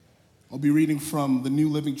I'll be reading from the New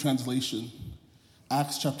Living Translation,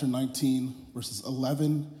 Acts chapter 19, verses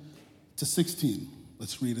 11 to 16.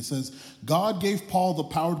 Let's read. It says, God gave Paul the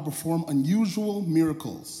power to perform unusual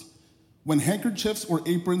miracles. When handkerchiefs or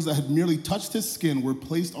aprons that had merely touched his skin were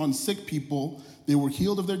placed on sick people, they were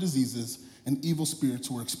healed of their diseases, and evil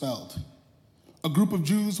spirits were expelled. A group of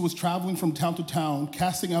Jews was traveling from town to town,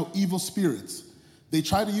 casting out evil spirits. They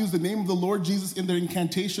tried to use the name of the Lord Jesus in their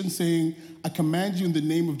incantation, saying, I command you in the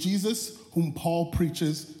name of Jesus, whom Paul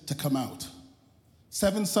preaches, to come out.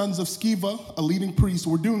 7 sons of Sceva, a leading priest,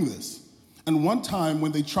 were doing this. And one time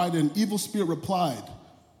when they tried it, an evil spirit replied,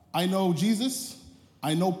 I know Jesus,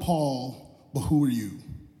 I know Paul, but who are you?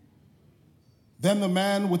 Then the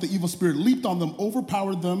man with the evil spirit leaped on them,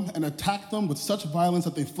 overpowered them, and attacked them with such violence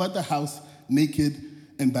that they fled the house naked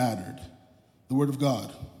and battered. The word of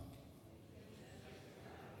God.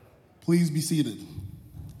 Please be seated.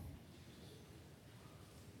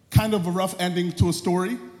 Kind of a rough ending to a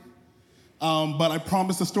story, but I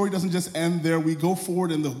promise the story doesn't just end there. We go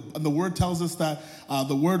forward, and the word tells us that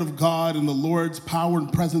the word of God and the Lord's power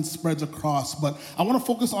and presence spreads across. But I want to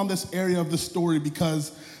focus on this area of the story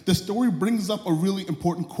because the story brings up a really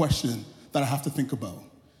important question that I have to think about.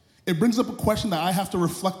 It brings up a question that I have to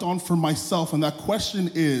reflect on for myself, and that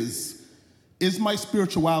question is my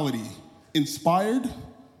spirituality inspired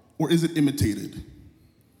or is it imitated?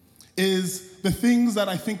 Is the things that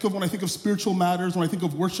I think of when I think of spiritual matters, when I think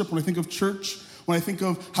of worship, when I think of church, when I think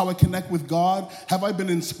of how I connect with God, have I been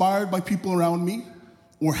inspired by people around me?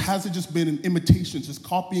 Or has it just been an imitation, just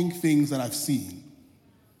copying things that I've seen?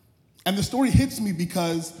 And the story hits me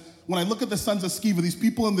because when I look at the sons of Sceva, these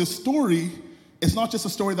people in this story, it's not just a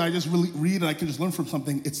story that I just really read and I can just learn from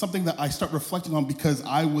something. It's something that I start reflecting on because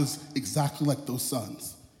I was exactly like those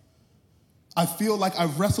sons. I feel like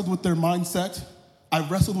I've wrestled with their mindset.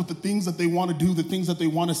 I've wrestled with the things that they want to do, the things that they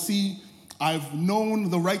want to see. I've known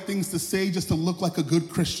the right things to say just to look like a good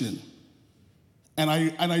Christian. And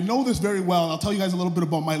I know this very well. I'll tell you guys a little bit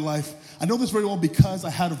about my life. I know this very well because I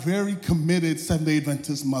had a very committed Seventh-day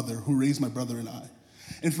Adventist mother who raised my brother and I.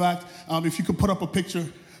 In fact, if you could put up a picture,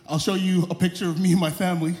 I'll show you a picture of me and my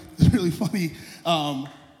family. It's really funny.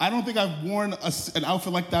 I don't think I've worn an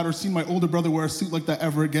outfit like that or seen my older brother wear a suit like that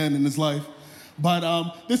ever again in his life.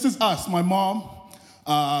 But this is us, my mom,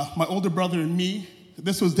 my older brother, and me.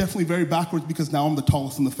 This was definitely very backwards because now I'm the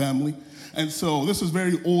tallest in the family. And so this was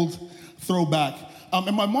very old throwback.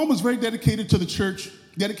 And my mom was very dedicated to the church,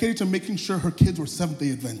 dedicated to making sure her kids were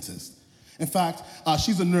Seventh-day Adventists. In fact,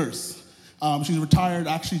 she's a nurse. She's retired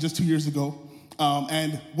actually just 2 years ago.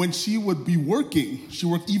 And when she would be working, she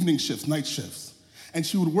worked evening shifts, night shifts. And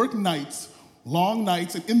she would work nights, long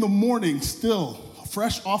nights, and in the morning still,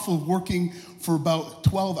 fresh off of working for about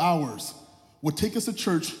 12 hours, would take us to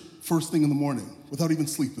church first thing in the morning without even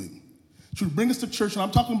sleeping. She would bring us to church, and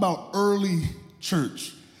I'm talking about early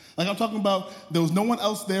church. Like I'm talking about there was no one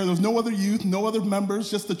else there was no other youth, no other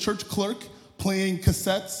members, just the church clerk playing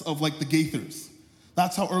cassettes of like the Gaithers.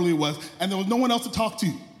 That's how early it was. And there was no one else to talk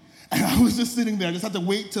to. And I was just sitting there. I just had to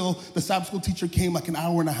wait till the Sabbath school teacher came like an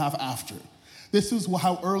hour and a half after. This is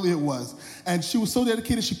how early it was. And she was so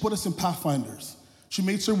dedicated, she put us in Pathfinders. She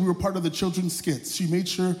made sure we were part of the children's skits. She made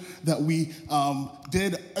sure that we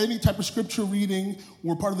did any type of scripture reading. We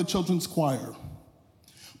were part of the children's choir.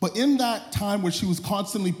 But in that time where she was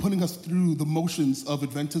constantly putting us through the motions of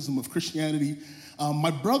Adventism, of Christianity,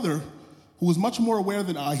 my brother, who was much more aware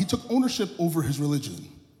than I, he took ownership over his religion,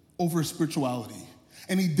 over his spirituality.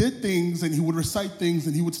 And he did things, and he would recite things,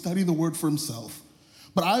 and he would study the word for himself.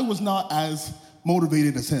 But I was not as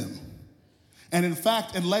motivated as him. And in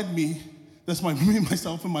fact, it led me, that's me,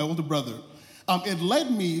 myself, and my older brother. It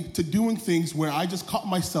led me to doing things where I just caught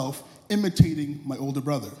myself imitating my older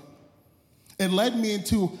brother. It led me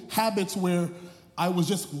into habits where I was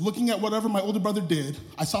just looking at whatever my older brother did.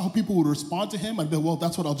 I saw how people would respond to him. I'd be, well,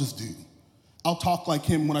 that's what I'll just do. I'll talk like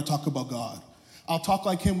him when I talk about God. I'll talk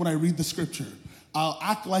like him when I read the scripture. I'll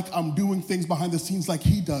act like I'm doing things behind the scenes like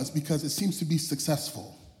he does because it seems to be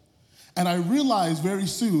successful. And I realized very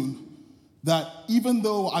soon that even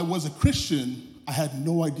though I was a Christian, I had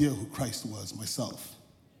no idea who Christ was myself.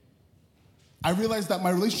 I realized that my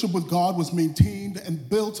relationship with God was maintained and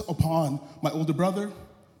built upon my older brother,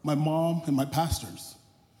 my mom, and my pastors.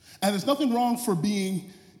 And there's nothing wrong for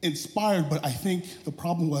being inspired, but I think the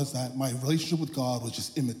problem was that my relationship with God was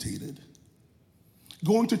just imitated.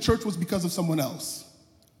 Going to church was because of someone else.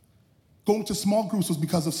 Going to small groups was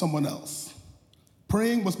because of someone else.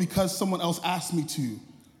 Praying was because someone else asked me to.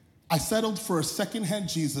 I settled for a secondhand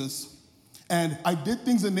Jesus, and I did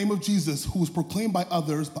things in the name of Jesus who was proclaimed by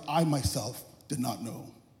others, but I myself did not know.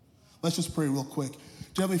 Let's just pray real quick.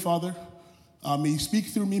 Dear Heavenly Father, may you speak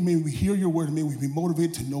through me. May we hear your word. And may we be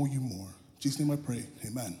motivated to know you more. In Jesus' name I pray.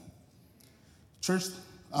 Amen. Church,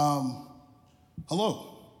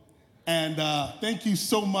 hello. And thank you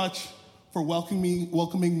so much for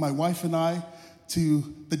welcoming my wife and I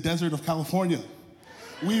to the desert of California.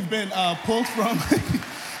 We've been pulled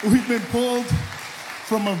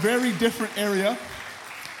from a very different area.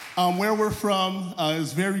 Where we're from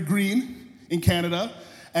is very green in Canada.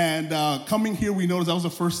 And coming here, we noticed that was the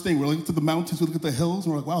first thing. We're looking to the mountains, we look at the hills,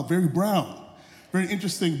 and we're like, wow, very brown, very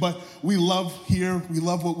interesting. But we love here, we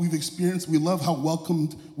love what we've experienced, we love how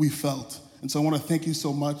welcomed we felt. And so I want to thank you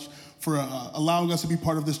so much for allowing us to be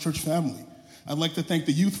part of this church family. I'd like to thank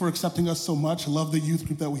the youth for accepting us so much. I love the youth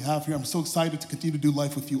group that we have here. I'm so excited to continue to do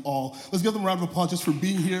life with you all. Let's give them a round of applause just for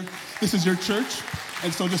being here. This is your church,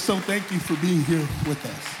 and so just so thank you for being here with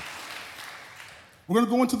us. We're going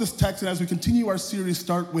to go into this text, and as we continue our series,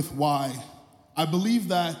 start with why. I believe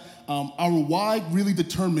that our why really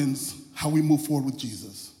determines how we move forward with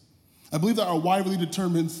Jesus. I believe that our why really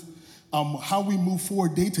determines how we move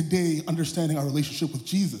forward day to day, understanding our relationship with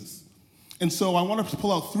Jesus. And so I want to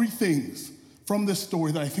pull out three things from this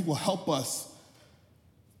story that I think will help us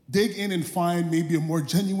dig in and find maybe a more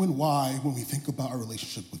genuine why when we think about our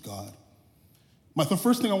relationship with God. The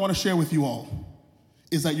first thing I want to share with you all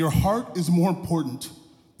is that your heart is more important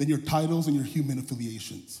than your titles and your human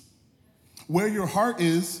affiliations. Where your heart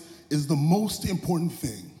is the most important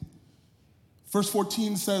thing. Verse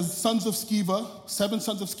 14 says, sons of Sceva, 7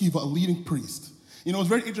 sons of Sceva, a leading priest. You know, it's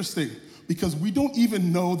very interesting because we don't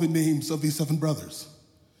even know the names of these 7 brothers.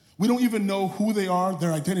 We don't even know who they are,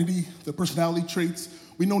 their identity, their personality traits.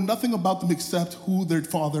 We know nothing about them except who their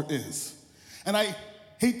father is. And I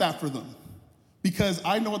hate that for them, because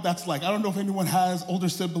I know what that's like. I don't know if anyone has older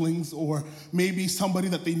siblings or maybe somebody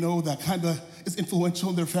that they know that kind of is influential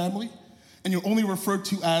in their family, and you're only referred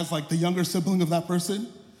to as like the younger sibling of that person.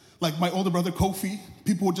 Like my older brother, Kofi,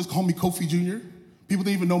 people would just call me Kofi Jr. People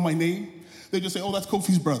didn't even know my name. They just say, oh, that's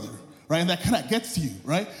Kofi's brother, right? And that kind of gets to you,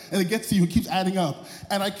 right? And it gets to you, it keeps adding up.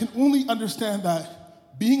 And I can only understand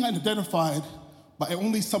that being identified by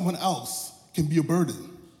only someone else can be a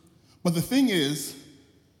burden. But the thing is,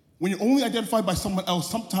 when you're only identified by someone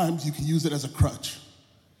else, sometimes you can use it as a crutch.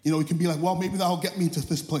 You know, it can be like, well, maybe that'll get me to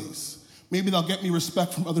this place. Maybe that'll get me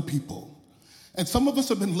respect from other people. And some of us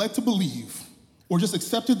have been led to believe or just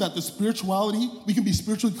accepted that we can be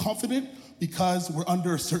spiritually confident because we're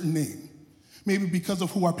under a certain name. Maybe because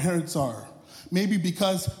of who our parents are. Maybe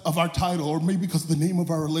because of our title, or maybe because of the name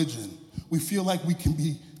of our religion. We feel like we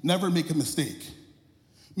can never make a mistake.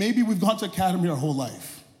 Maybe we've gone to academy our whole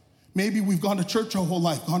life. Maybe we've gone to church our whole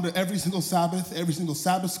life, gone to every single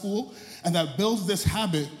Sabbath school, and that builds this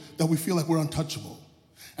habit that we feel like we're untouchable.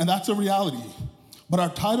 And that's a reality. But our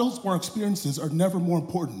titles or experiences are never more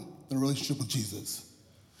important than a relationship with Jesus.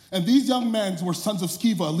 And these young men were sons of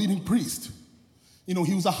Sceva, a leading priest. You know,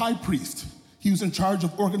 he was a high priest. He was in charge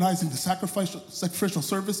of organizing the sacrificial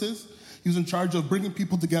services. He was in charge of bringing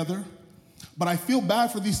people together. But I feel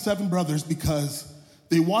bad for these 7 brothers because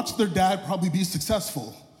they watched their dad probably be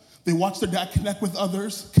successful. They watched their dad connect with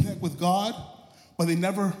others, connect with God, but they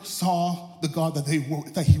never saw the God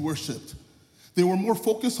that he worshiped. They were more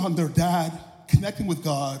focused on their dad connecting with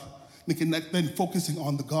God than focusing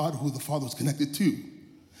on the God who the father was connected to.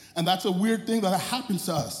 And that's a weird thing that happens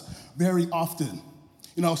to us very often.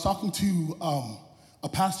 You know, I was talking to a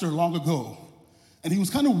pastor long ago, and he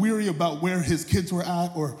was kind of weary about where his kids were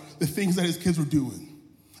at or the things that his kids were doing.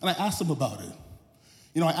 And I asked him about it.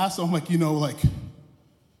 You know, I asked him,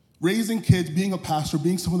 raising kids, being a pastor,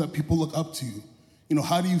 being someone that people look up to, you know,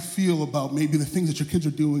 how do you feel about maybe the things that your kids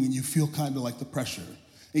are doing and you feel kind of like the pressure?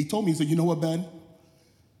 And he told me, he said, you know what, Ben?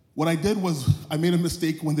 What I did was I made a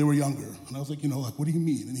mistake when they were younger. And I was like, what do you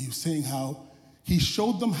mean? And he was saying how he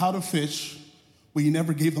showed them how to fish, but he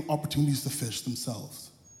never gave them opportunities to fish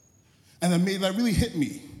themselves. And that really hit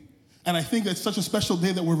me. And I think it's such a special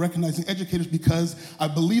day that we're recognizing educators, because I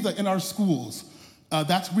believe that in our schools,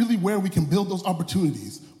 that's really where we can build those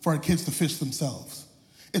opportunities for our kids to fish themselves.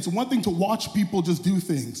 It's one thing to watch people just do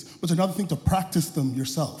things, but it's another thing to practice them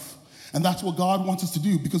yourself. And that's what God wants us to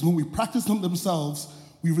do, because when we practice them themselves,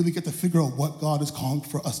 we really get to figure out what God is calling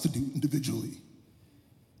for us to do individually.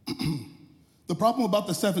 The problem about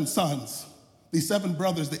the 7 sons, these 7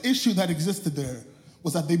 brothers, the issue that existed there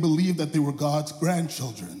was that they believed that they were God's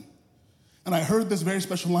grandchildren. And I heard this very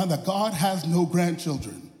special line that God has no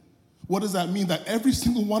grandchildren. What does that mean? That every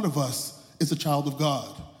single one of us is a child of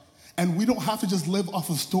God. And we don't have to just live off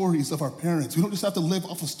of stories of our parents. We don't just have to live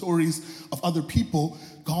off of stories of other people.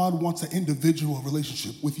 God wants an individual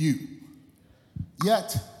relationship with you.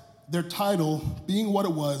 Yet, their title, being what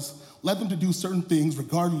it was, led them to do certain things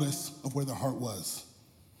regardless of where their heart was.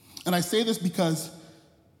 And I say this because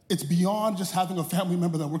it's beyond just having a family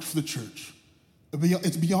member that works for the church.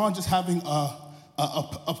 It's beyond just having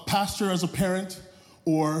a pastor as a parent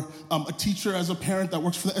or a teacher as a parent that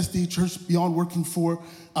works for the SDA church, beyond working for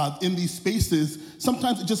in these spaces.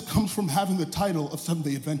 Sometimes it just comes from having the title of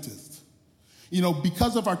Seventh-day Adventist.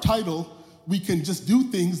 Because of our title, we can just do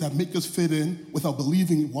things that make us fit in without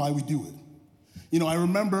believing why we do it. I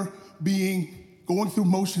remember going through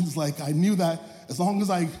motions like I knew that as long as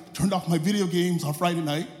I turned off my video games on Friday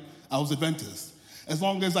night, I was Adventist. As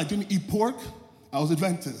long as I didn't eat pork, I was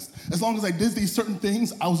Adventist. As long as I did these certain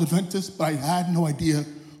things, I was Adventist, but I had no idea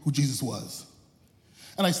who Jesus was.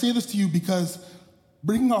 And I say this to you because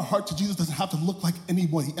bringing our heart to Jesus doesn't have to look like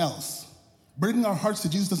anybody else. Bringing our hearts to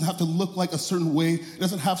Jesus doesn't have to look like a certain way. It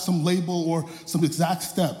doesn't have some label or some exact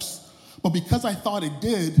steps. But because I thought it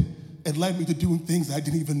did, it led me to doing things that I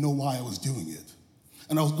didn't even know why I was doing it.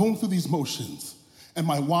 And I was going through these motions, and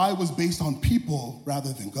my why was based on people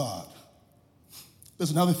rather than God.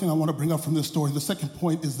 There's another thing I want to bring up from this story. The second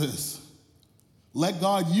point is this: let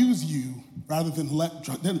God use you rather than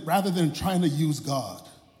trying to use God.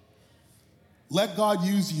 Let God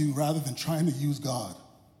use you rather than trying to use God.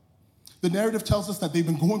 The narrative tells us that they've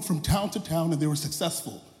been going from town to town and they were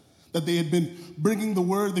successful, that they had been bringing the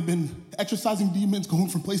word, they've been exorcising demons, going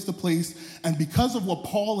from place to place, and because of what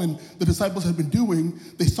Paul and the disciples had been doing,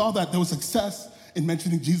 they saw that there was success in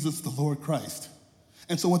mentioning Jesus, the Lord Christ.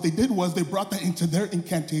 And so what they did was they brought that into their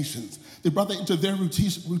incantations. They brought that into their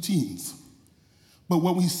routines. But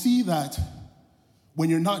when we see that when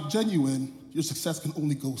you're not genuine, your success can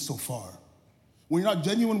only go so far. When you're not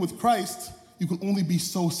genuine with Christ, you can only be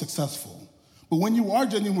so successful. But when you are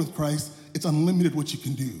genuine with Christ, it's unlimited what you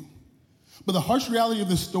can do. But the harsh reality of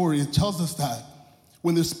this story, it tells us that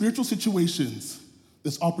when there's spiritual situations,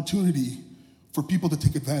 there's opportunity for people to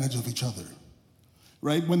take advantage of each other.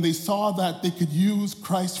 Right? When they saw that they could use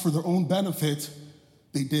Christ for their own benefit,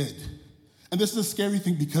 they did. And this is a scary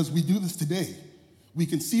thing because we do this today. We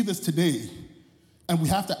can see this today. And we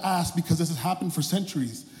have to ask, because this has happened for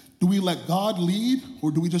centuries, do we let God lead,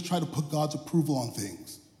 or do we just try to put God's approval on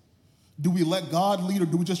things? Do we let God lead, or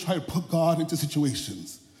do we just try to put God into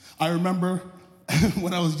situations? I remember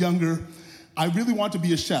when I was younger, I really wanted to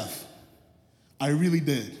be a chef. I really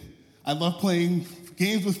did. I love playing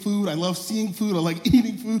games with food. I love seeing food. I like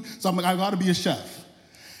eating food. So I'm like, I gotta be a chef.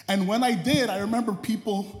 And when I did, I remember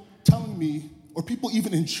people telling me, or people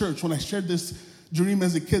even in church, when I shared this dream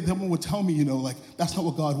as a kid, someone would tell me, that's not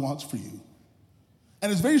what God wants for you.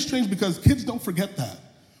 And it's very strange because kids don't forget that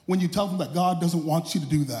when you tell them that God doesn't want you to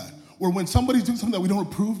do that. Or when somebody's doing something that we don't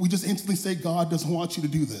approve, we just instantly say, God doesn't want you to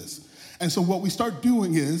do this. And so what we start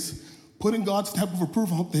doing is putting God's stamp of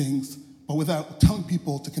approval on things, but without telling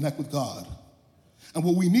people to connect with God. And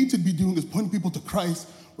what we need to be doing is pointing people to Christ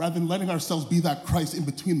rather than letting ourselves be that Christ in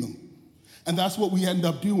between them. And that's what we end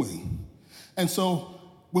up doing. And so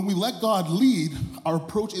when we let God lead, our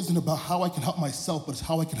approach isn't about how I can help myself, but it's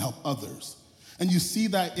how I can help others. And you see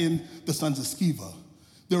that in the sons of Sceva.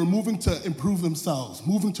 They were moving to improve themselves,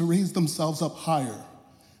 moving to raise themselves up higher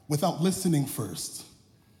without listening first.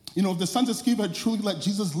 If the sons of Sceva had truly let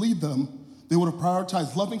Jesus lead them, they would have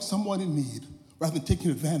prioritized loving someone in need rather than taking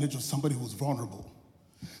advantage of somebody who was vulnerable.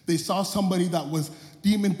 They saw somebody that was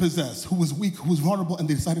demon-possessed, who was weak, who was vulnerable, and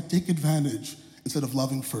they decided to take advantage instead of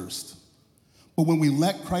loving first. But when we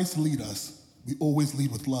let Christ lead us, we always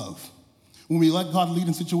lead with love. When we let God lead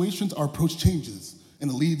in situations, our approach changes, and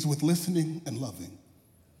it leads with listening and loving.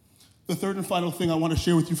 The third and final thing I want to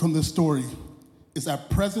share with you from this story is that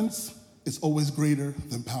presence is always greater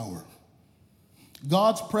than power.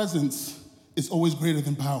 God's presence is always greater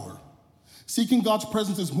than power. Seeking God's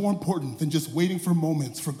presence is more important than just waiting for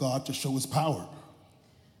moments for God to show his power.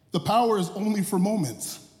 The power is only for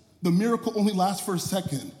moments. The miracle only lasts for a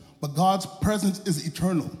second, but God's presence is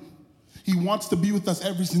eternal. He wants to be with us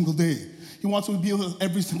every single day. He wants to be with us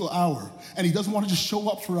every single hour. And he doesn't want to just show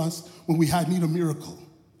up for us when we need a miracle.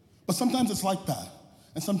 But sometimes it's like that.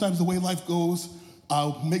 And sometimes the way life goes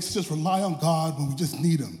makes us just rely on God when we just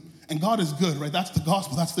need him. And God is good, right? That's the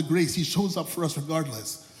gospel. That's the grace. He shows up for us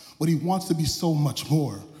regardless. But he wants to be so much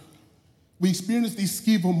more. We experience these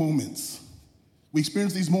Sceva moments. We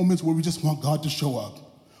experience these moments where we just want God to show up.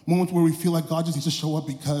 Moments where we feel like God just needs to show up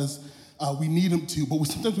because we need him to. But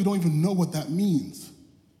sometimes we don't even know what that means.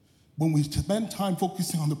 When we spend time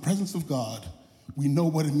focusing on the presence of God, we know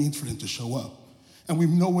what it means for him to show up. And we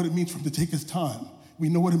know what it means for him to take his time. We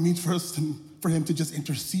know what it means for him to just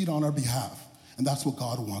intercede on our behalf. And that's what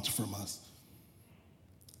God wants from us.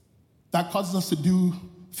 That causes us to do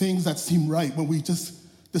things that seem right, when we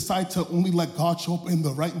just decide to only let God show up in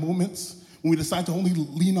the right moments, when we decide to only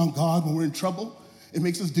lean on God when we're in trouble, it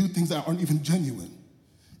makes us do things that aren't even genuine.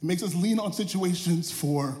 It makes us lean on situations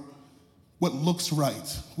for what looks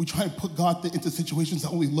right. We try and put God into situations that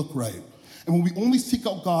only look right. And when we only seek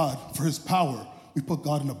out God for his power, we put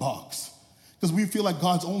God in a box. Because we feel like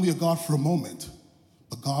God's only a God for a moment,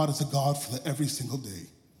 but God is a God for every single day.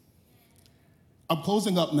 I'm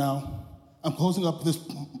closing up now. I'm closing up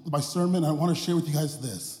my sermon. I want to share with you guys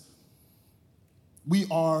this. We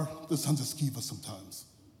are the sons of Sceva sometimes.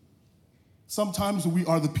 Sometimes we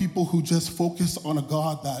are the people who just focus on a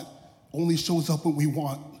God that only shows up when we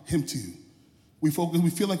want him to. We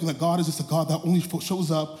feel like that God is just a God that only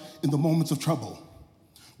shows up in the moments of trouble.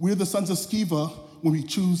 We're the sons of Sceva when we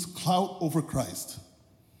choose clout over Christ.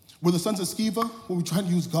 We're the sons of Sceva when we try to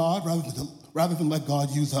use God rather than let God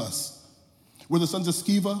use us. We're the sons of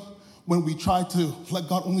Sceva when we try to let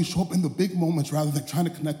God only show up in the big moments rather than trying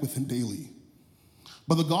to connect with him daily.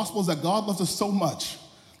 But the gospel is that God loves us so much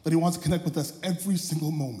that he wants to connect with us every single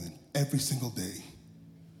moment, every single day.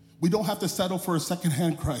 We don't have to settle for a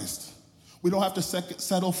secondhand Christ. We don't have to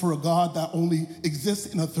settle for a God that only exists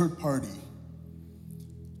in a third party.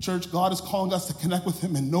 Church, God is calling us to connect with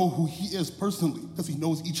him and know who he is personally, because he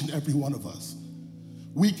knows each and every one of us.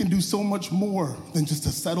 We can do so much more than just to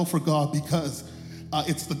settle for God, because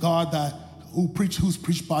it's the God who's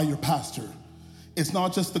preached by your pastor. It's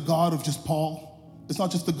not just the God of just Paul. It's not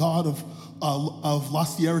just the God of La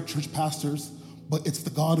Sierra church pastors, but it's the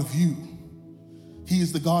God of you. He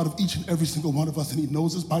is the God of each and every single one of us, and he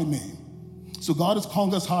knows us by name. So God is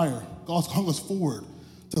calling us higher. God's calling us forward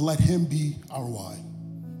to let him be our why.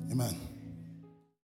 Amen.